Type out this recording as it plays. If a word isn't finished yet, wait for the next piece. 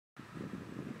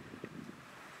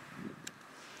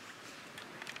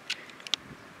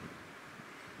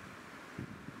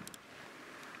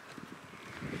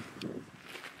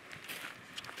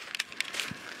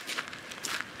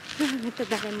あと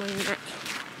誰もいない。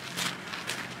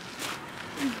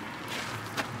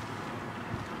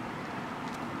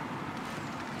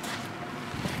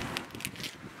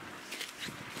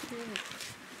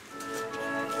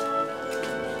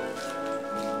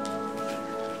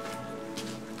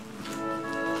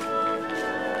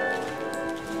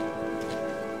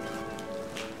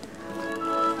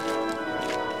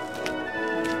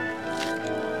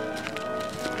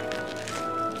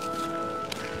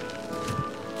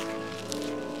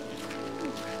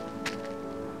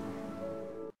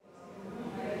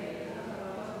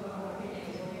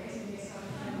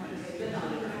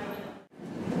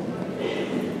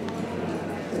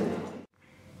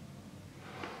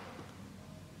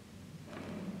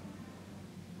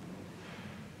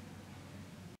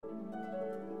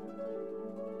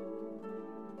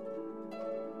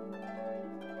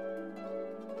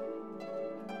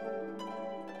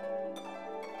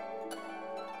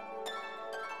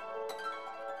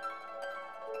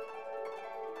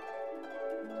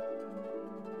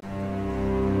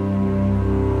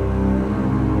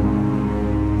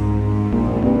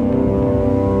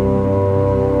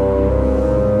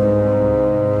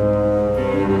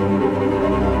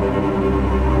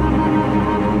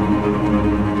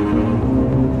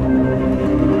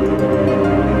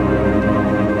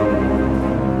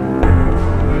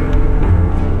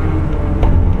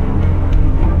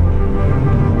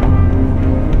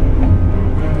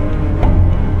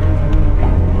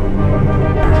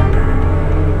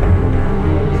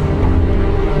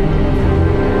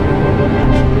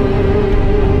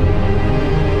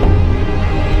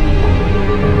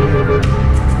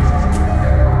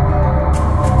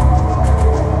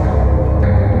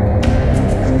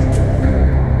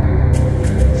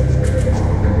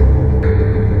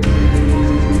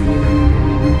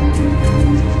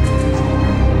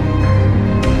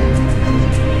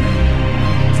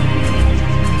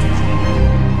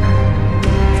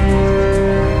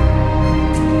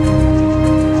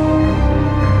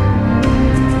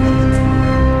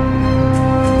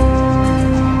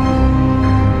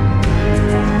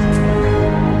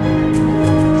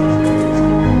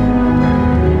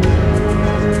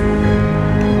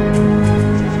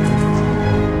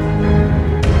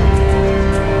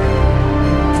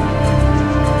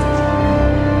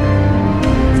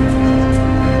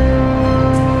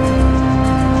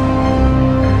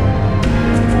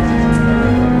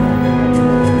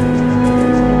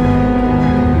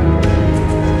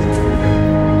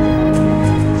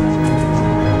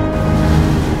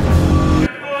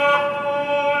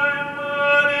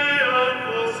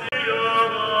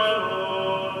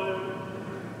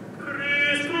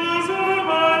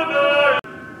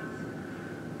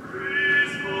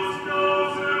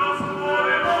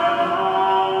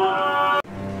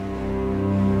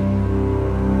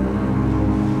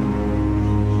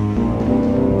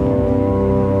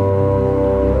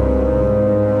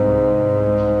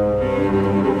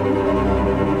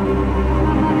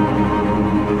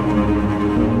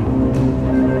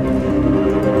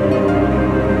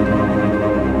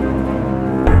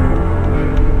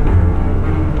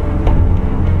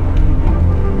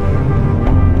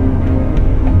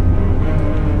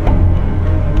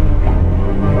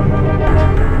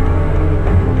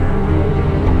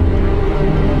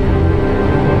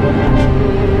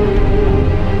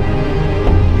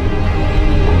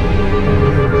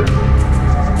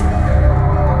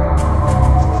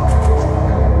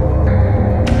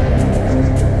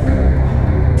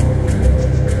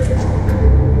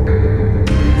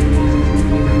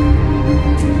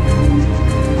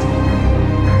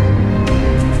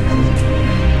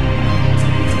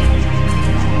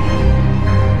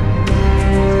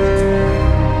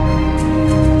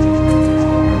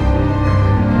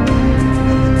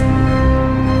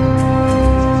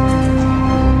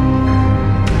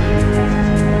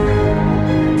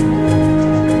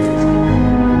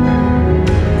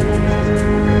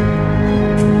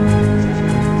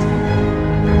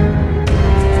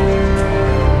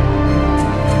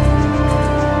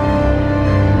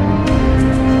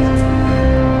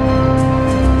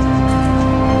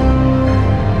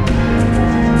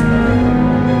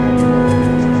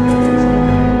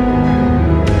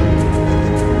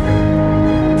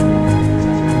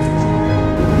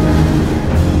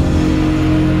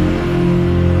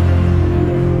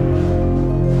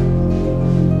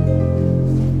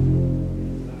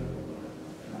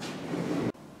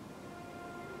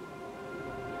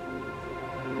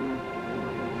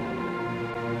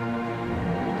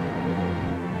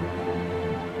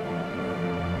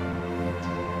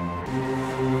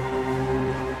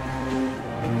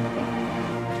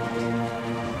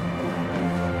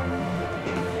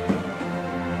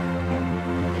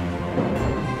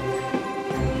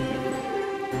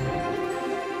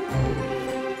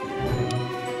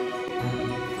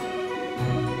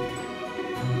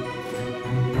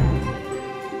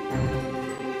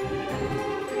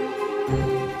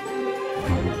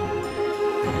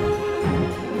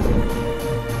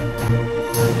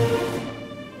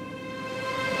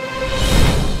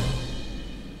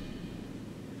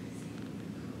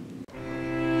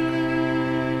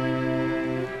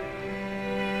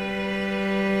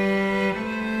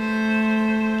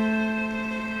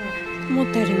思っ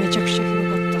たよりめちゃくちゃ広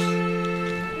かった。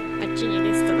あっちに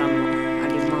レストランもあ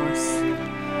ります。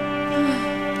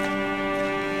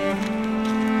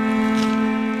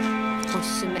お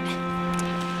すすめ。こ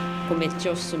こめっち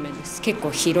ゃおすすめです。結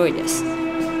構広いです。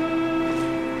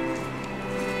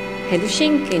ヘルシ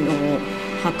ンキの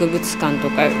博物館と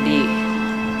かより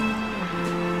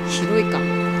広いかも。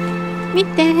見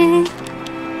て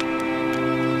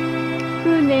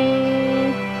船。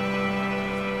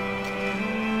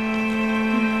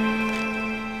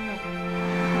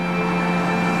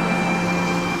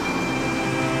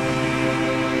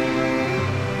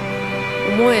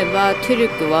思えばトゥル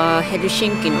クはヘルシ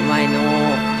ンキの前の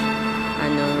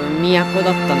都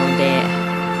だったので、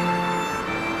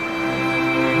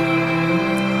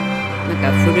なん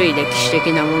か古い歴史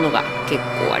的なものが結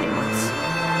構あります。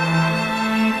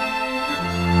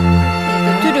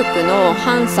トゥルクの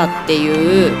ハンサってい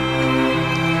う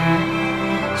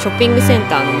ショッピングセン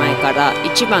ターの前から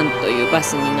1番というバ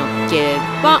スに乗っけれ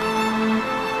ば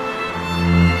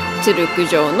トゥルク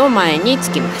城の前に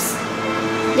着きます。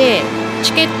で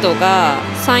チケットが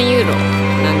3ユーロ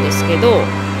なんですけど、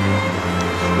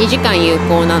2時間有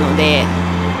効なので、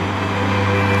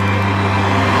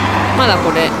まだ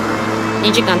これ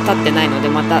2時間経ってないので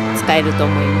また使えると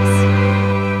思います。